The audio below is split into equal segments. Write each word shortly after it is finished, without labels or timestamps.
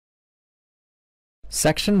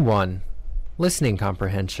Section 1. Listening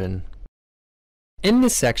Comprehension. In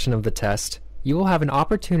this section of the test, you will have an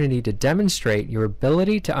opportunity to demonstrate your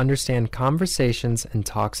ability to understand conversations and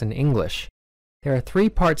talks in English. There are 3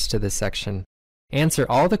 parts to this section. Answer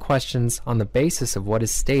all the questions on the basis of what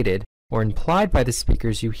is stated or implied by the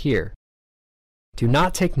speakers you hear. Do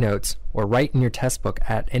not take notes or write in your test book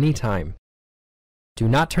at any time. Do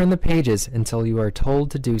not turn the pages until you are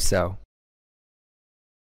told to do so.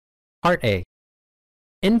 Part A.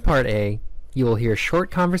 In Part A, you will hear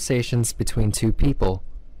short conversations between 2 people.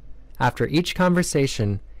 After each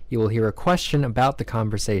conversation, you will hear a question about the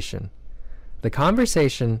conversation. The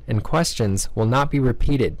conversation and questions will not be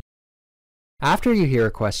repeated. After you hear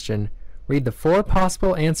a question, read the 4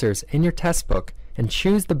 possible answers in your test book and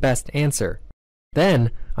choose the best answer.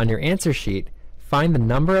 Then, on your answer sheet, find the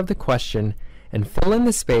number of the question and fill in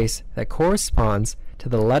the space that corresponds to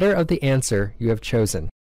the letter of the answer you have chosen.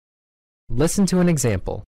 Listen to an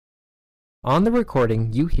example. On the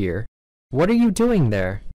recording, you hear, "What are you doing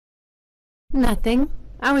there?" Nothing.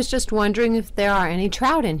 I was just wondering if there are any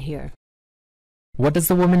trout in here. What does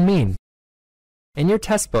the woman mean? In your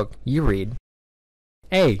test book, you read,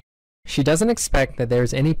 A. She doesn't expect that there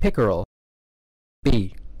is any pickerel.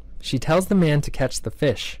 B. She tells the man to catch the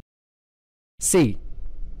fish. C.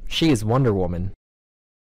 She is Wonder Woman.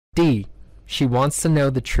 D. She wants to know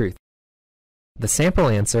the truth. The sample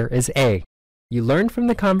answer is A. You learned from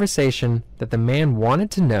the conversation that the man wanted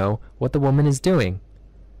to know what the woman is doing.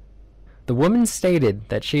 The woman stated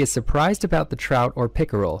that she is surprised about the trout or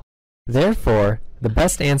pickerel. Therefore, the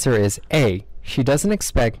best answer is A. She doesn't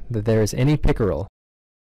expect that there is any pickerel.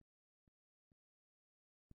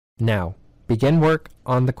 Now, begin work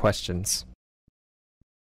on the questions.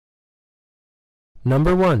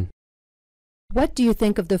 Number 1. What do you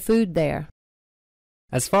think of the food there?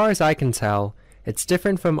 As far as I can tell, it's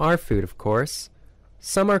different from our food, of course.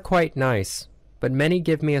 Some are quite nice, but many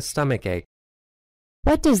give me a stomachache.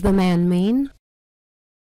 What does the man mean?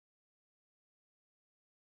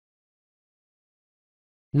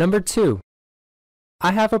 Number 2.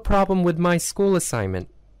 I have a problem with my school assignment.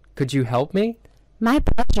 Could you help me? My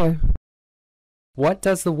pleasure. What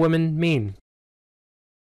does the woman mean?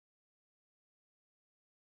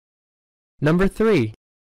 Number 3.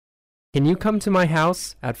 Can you come to my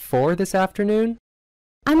house at 4 this afternoon?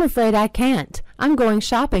 I'm afraid I can't. I'm going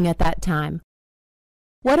shopping at that time.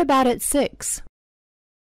 What about at 6?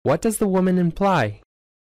 What does the woman imply?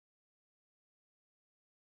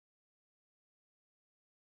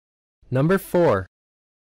 Number 4.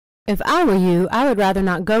 If I were you, I would rather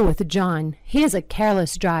not go with John. He is a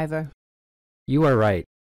careless driver. You are right.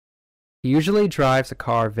 He usually drives a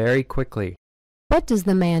car very quickly. What does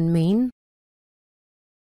the man mean?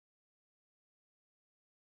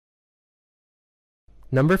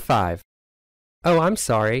 Number 5. Oh, I'm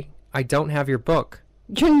sorry. I don't have your book.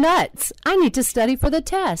 You're nuts. I need to study for the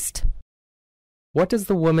test. What does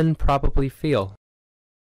the woman probably feel?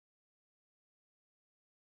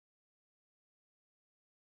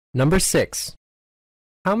 Number 6.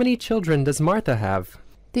 How many children does Martha have?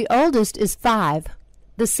 The oldest is 5.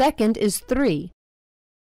 The second is 3.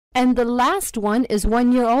 And the last one is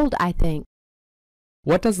 1 year old, I think.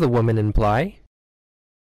 What does the woman imply?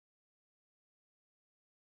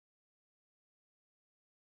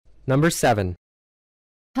 Number 7.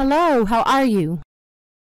 Hello, how are you?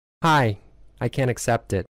 Hi, I can't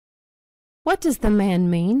accept it. What does the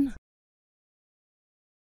man mean?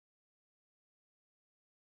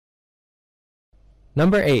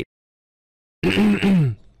 Number 8.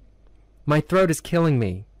 My throat is killing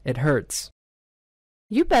me. It hurts.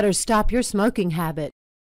 You better stop your smoking habit.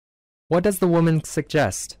 What does the woman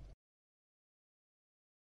suggest?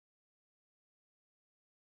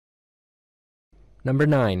 Number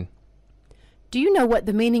 9. Do you know what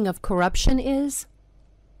the meaning of corruption is?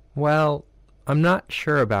 Well, I'm not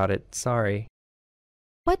sure about it, sorry.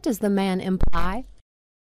 What does the man imply?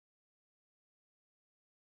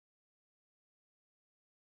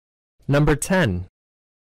 Number 10.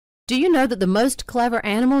 Do you know that the most clever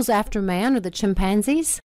animals after man are the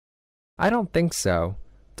chimpanzees? I don't think so.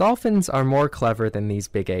 Dolphins are more clever than these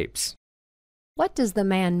big apes. What does the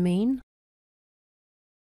man mean?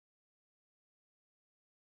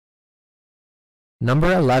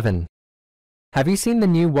 Number 11. Have you seen the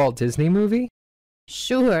new Walt Disney movie?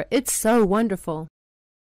 Sure, it's so wonderful.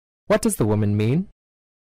 What does the woman mean?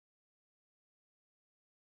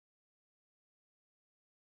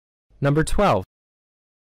 Number 12.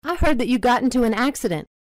 I heard that you got into an accident.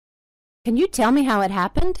 Can you tell me how it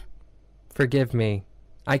happened? Forgive me.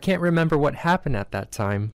 I can't remember what happened at that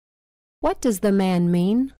time. What does the man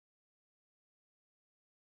mean?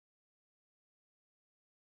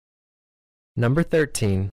 Number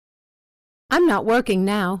 13. I'm not working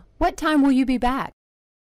now. What time will you be back?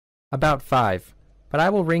 About 5, but I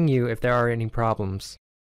will ring you if there are any problems.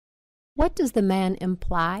 What does the man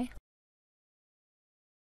imply?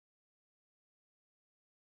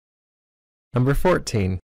 Number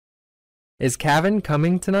 14. Is Kevin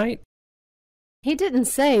coming tonight? He didn't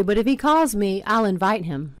say, but if he calls me, I'll invite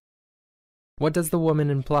him. What does the woman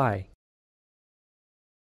imply?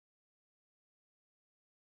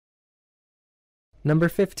 Number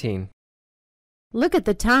 15. Look at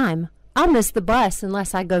the time. I'll miss the bus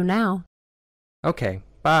unless I go now. Okay,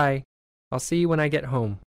 bye. I'll see you when I get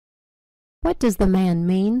home. What does the man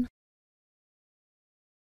mean?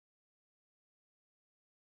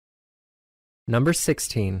 Number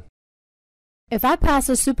 16. If I pass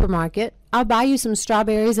a supermarket, I'll buy you some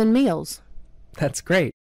strawberries and meals. That's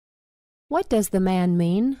great. What does the man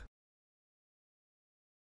mean?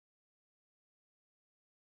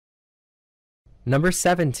 Number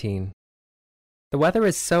 17. The weather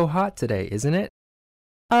is so hot today, isn't it?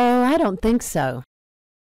 Oh, I don't think so.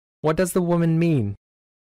 What does the woman mean?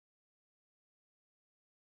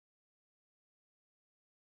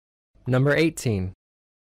 Number 18.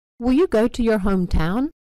 Will you go to your hometown?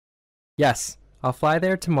 Yes, I'll fly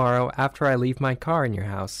there tomorrow after I leave my car in your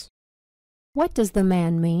house. What does the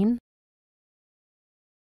man mean?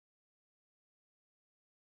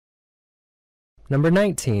 Number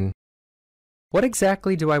 19. What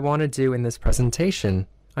exactly do I want to do in this presentation?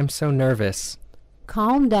 I'm so nervous.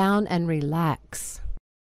 Calm down and relax.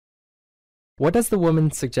 What does the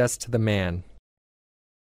woman suggest to the man?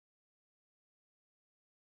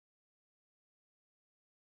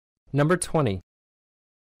 Number 20.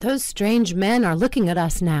 Those strange men are looking at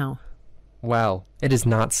us now. Well, it is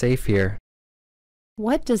not safe here.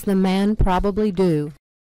 What does the man probably do?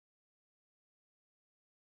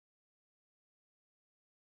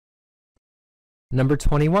 Number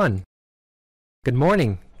 21. Good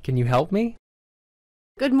morning. Can you help me?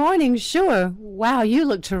 Good morning, sure. Wow, you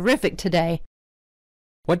look terrific today.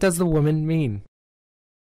 What does the woman mean?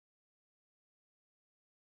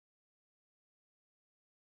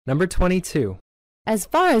 Number 22. As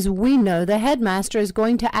far as we know, the headmaster is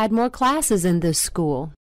going to add more classes in this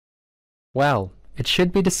school. Well, it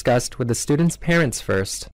should be discussed with the students' parents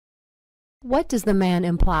first. What does the man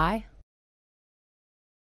imply?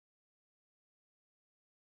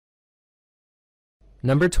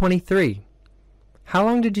 Number 23. How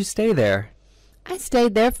long did you stay there? I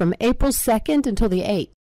stayed there from April 2nd until the 8th.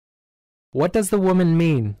 What does the woman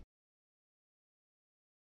mean?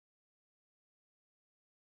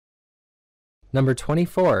 Number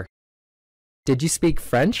 24. Did you speak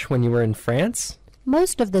French when you were in France?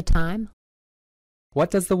 Most of the time. What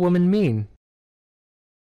does the woman mean?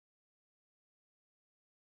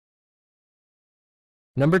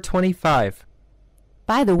 Number 25.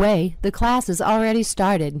 By the way, the class has already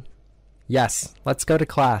started. Yes, let's go to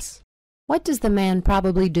class. What does the man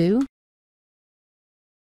probably do?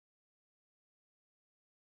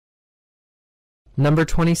 Number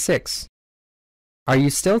 26. Are you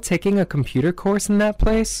still taking a computer course in that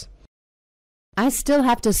place? I still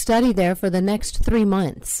have to study there for the next 3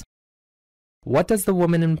 months. What does the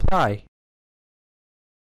woman imply?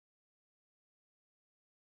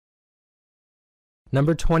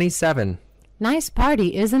 Number 27. Nice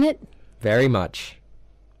party, isn't it? Very much.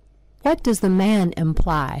 What does the man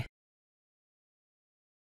imply?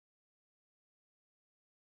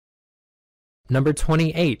 Number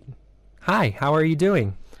 28. Hi, how are you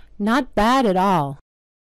doing? Not bad at all.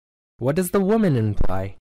 What does the woman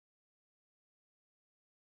imply?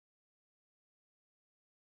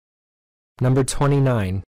 Number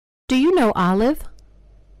 29. Do you know Olive?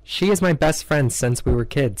 She is my best friend since we were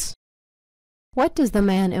kids. What does the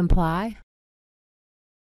man imply?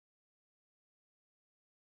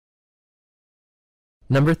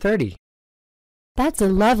 Number 30. That's a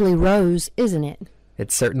lovely rose, isn't it?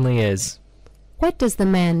 It certainly is. What does the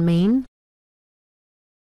man mean?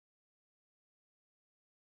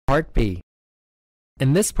 Part B.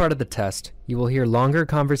 In this part of the test, you will hear longer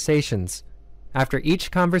conversations. After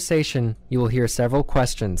each conversation, you will hear several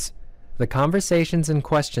questions. The conversations and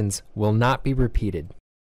questions will not be repeated.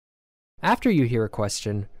 After you hear a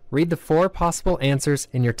question, read the 4 possible answers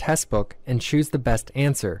in your test book and choose the best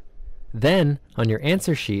answer. Then, on your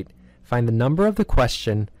answer sheet, find the number of the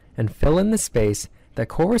question and fill in the space that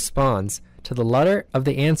corresponds to the letter of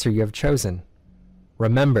the answer you have chosen.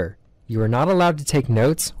 Remember, you are not allowed to take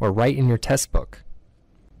notes or write in your test book.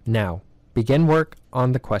 Now, begin work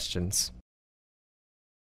on the questions.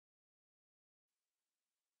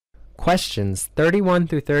 Questions 31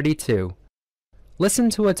 through 32. Listen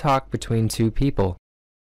to a talk between 2 people.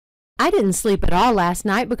 I didn't sleep at all last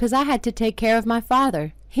night because I had to take care of my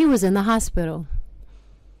father. He was in the hospital.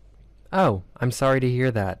 Oh, I'm sorry to hear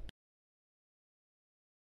that.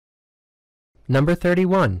 Number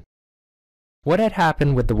 31. What had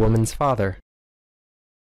happened with the woman's father?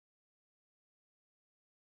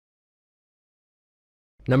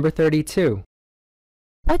 Number 32.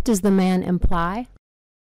 What does the man imply?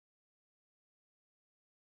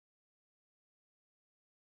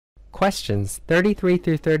 Questions 33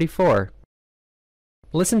 through 34.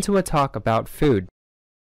 Listen to a talk about food.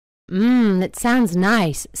 It sounds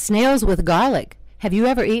nice. Snails with garlic. Have you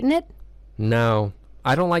ever eaten it? No,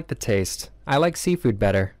 I don't like the taste. I like seafood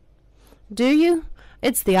better. Do you?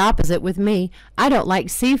 It's the opposite with me. I don't like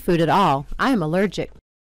seafood at all. I am allergic.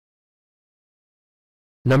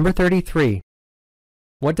 Number 33.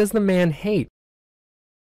 What does the man hate?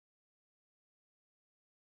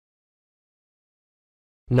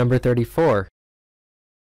 Number 34.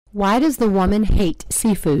 Why does the woman hate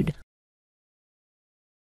seafood?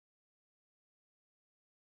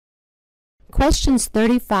 Questions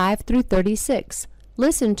 35 through 36.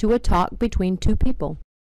 Listen to a talk between two people.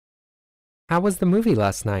 How was the movie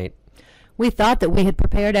last night? We thought that we had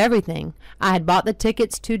prepared everything. I had bought the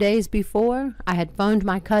tickets 2 days before. I had phoned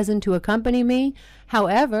my cousin to accompany me.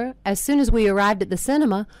 However, as soon as we arrived at the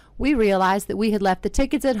cinema, we realized that we had left the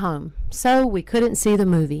tickets at home, so we couldn't see the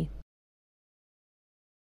movie.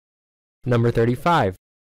 Number 35.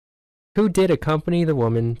 Who did accompany the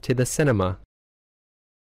woman to the cinema?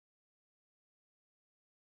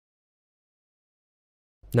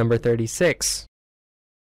 Number 36.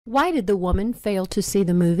 Why did the woman fail to see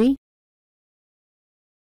the movie?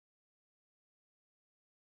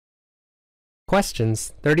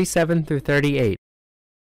 Questions 37 through 38.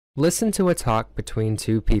 Listen to a talk between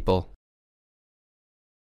two people.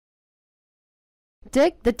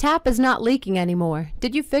 Dick, the tap is not leaking anymore.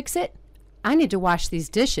 Did you fix it? I need to wash these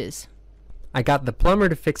dishes. I got the plumber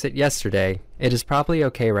to fix it yesterday. It is probably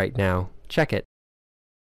okay right now. Check it.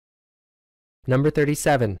 Number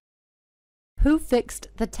 37. Who fixed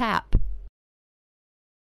the tap?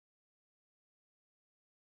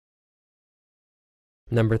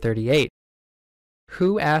 Number 38.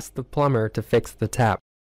 Who asked the plumber to fix the tap?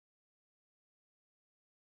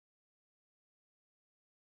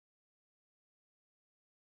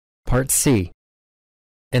 Part C.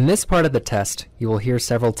 In this part of the test, you will hear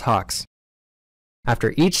several talks.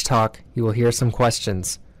 After each talk, you will hear some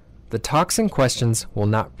questions. The talks and questions will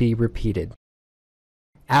not be repeated.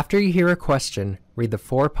 After you hear a question, read the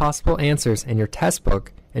 4 possible answers in your test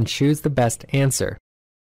book and choose the best answer.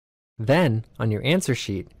 Then, on your answer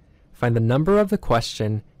sheet, find the number of the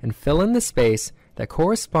question and fill in the space that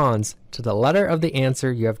corresponds to the letter of the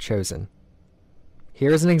answer you have chosen.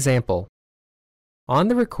 Here is an example. On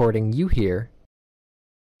the recording you hear,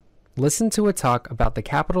 listen to a talk about the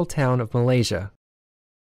capital town of Malaysia.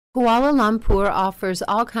 Kuala Lumpur offers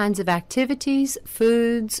all kinds of activities,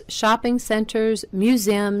 foods, shopping centers,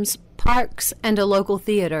 museums, parks, and a local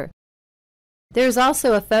theater. There is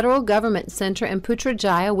also a federal government center in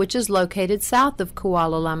Putrajaya, which is located south of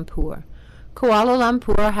Kuala Lumpur. Kuala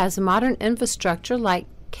Lumpur has modern infrastructure like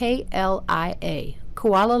KLIA,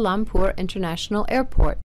 Kuala Lumpur International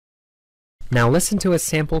Airport. Now listen to a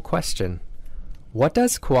sample question. What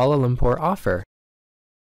does Kuala Lumpur offer?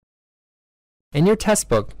 In your test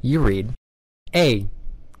book, you read A.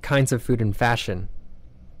 Kinds of food and fashion.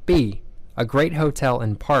 B. A great hotel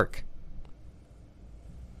and park.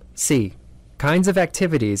 C. Kinds of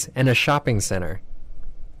activities and a shopping center.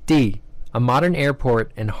 D. A modern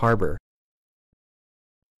airport and harbor.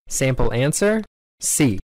 Sample answer,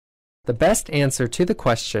 C. The best answer to the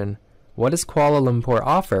question, what does Kuala Lumpur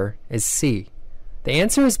offer, is C. The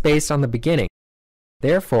answer is based on the beginning.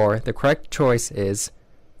 Therefore, the correct choice is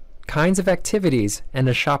kinds of activities and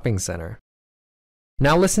a shopping center.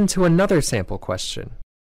 Now listen to another sample question.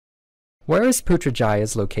 Where is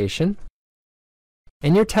Putrajaya's location?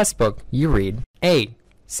 In your test book, you read A.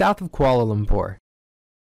 South of Kuala Lumpur.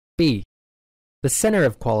 B. The center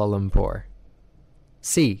of Kuala Lumpur.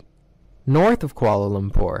 C. North of Kuala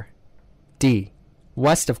Lumpur. D.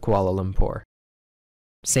 West of Kuala Lumpur.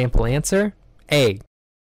 Sample answer, A.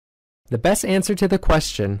 The best answer to the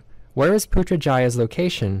question, where is Putrajaya's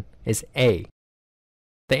location, is A.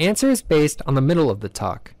 The answer is based on the middle of the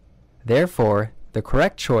talk. Therefore, the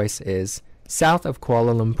correct choice is south of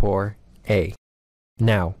Kuala Lumpur, A.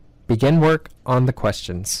 Now, begin work on the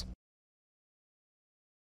questions.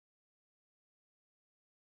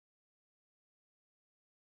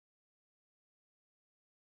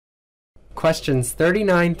 Questions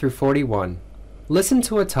 39 through 41. Listen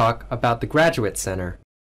to a talk about the Graduate Center.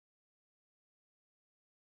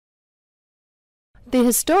 The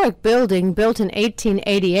historic building, built in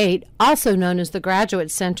 1888, also known as the Graduate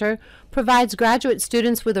Center, provides graduate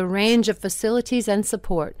students with a range of facilities and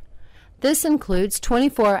support. This includes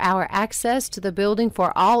 24-hour access to the building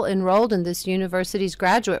for all enrolled in this university's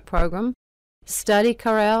graduate program, study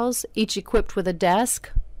corrals, each equipped with a desk,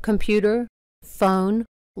 computer, phone,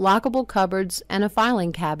 lockable cupboards, and a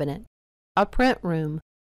filing cabinet, a print room,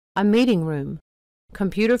 a meeting room,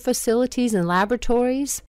 computer facilities and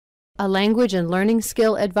laboratories, a language and learning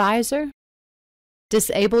skill advisor,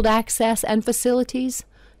 disabled access and facilities,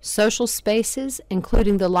 social spaces,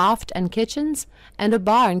 including the loft and kitchens, and a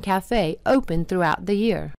bar and cafe open throughout the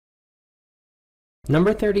year.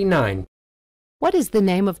 Number 39. What is the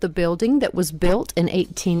name of the building that was built in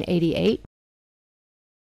 1888?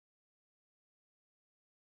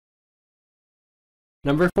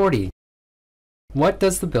 Number 40. What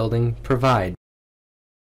does the building provide?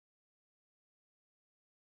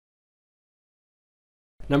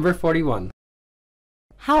 Number 41.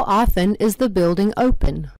 How often is the building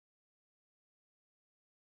open?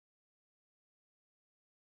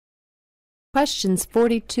 Questions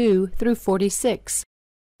 42 through 46.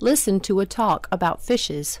 Listen to a talk about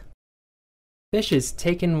fishes. Fishes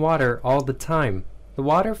take in water all the time. The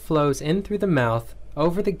water flows in through the mouth,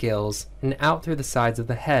 over the gills, and out through the sides of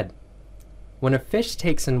the head. When a fish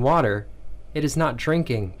takes in water, it is not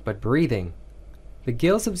drinking, but breathing. The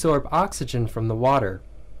gills absorb oxygen from the water.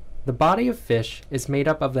 The body of fish is made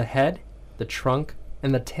up of the head, the trunk,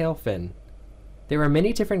 and the tail fin. There are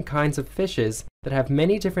many different kinds of fishes that have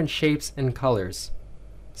many different shapes and colors.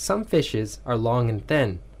 Some fishes are long and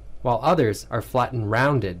thin, while others are flat and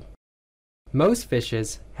rounded. Most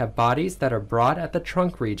fishes have bodies that are broad at the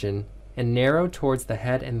trunk region and narrow towards the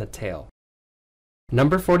head and the tail.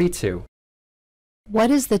 Number 42.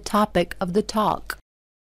 What is the topic of the talk?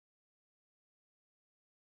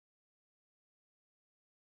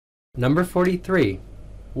 Number 43.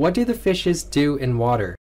 What do the fishes do in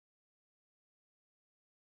water?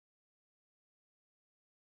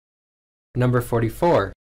 Number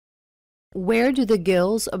 44. Where do the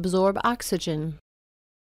gills absorb oxygen?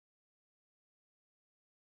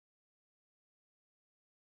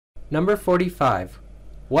 Number 45.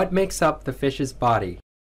 What makes up the fish's body?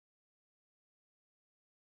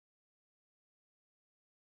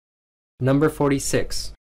 Number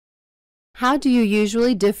 46. How do you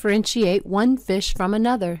usually differentiate one fish from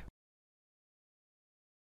another?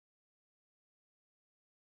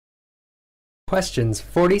 Questions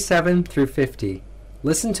 47 through 50.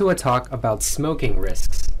 Listen to a talk about smoking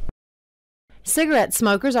risks. Cigarette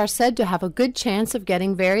smokers are said to have a good chance of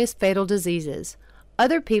getting various fatal diseases.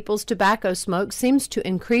 Other people's tobacco smoke seems to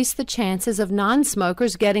increase the chances of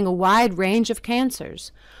non-smokers getting a wide range of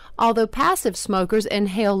cancers. Although passive smokers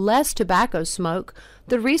inhale less tobacco smoke,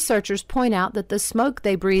 the researchers point out that the smoke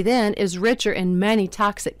they breathe in is richer in many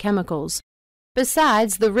toxic chemicals.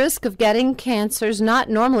 Besides, the risk of getting cancers not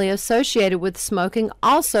normally associated with smoking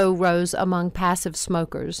also rose among passive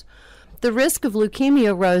smokers. The risk of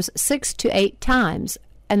leukemia rose 6 to 8 times,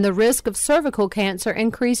 and the risk of cervical cancer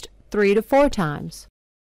increased 3 to 4 times.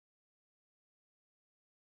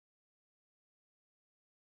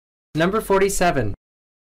 Number 47.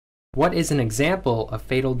 What is an example of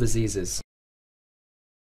fatal diseases?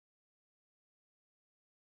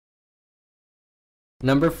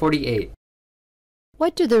 Number 48.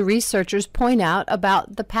 What do the researchers point out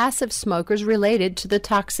about the passive smokers related to the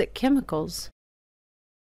toxic chemicals?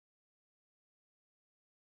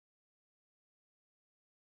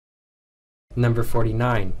 Number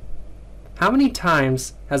 49. How many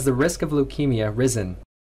times has the risk of leukemia risen?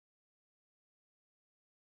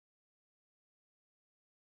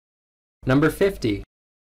 Number 50.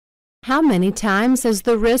 How many times has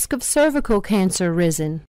the risk of cervical cancer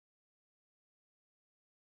risen?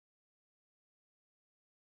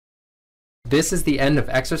 This is the end of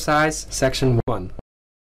exercise section 1.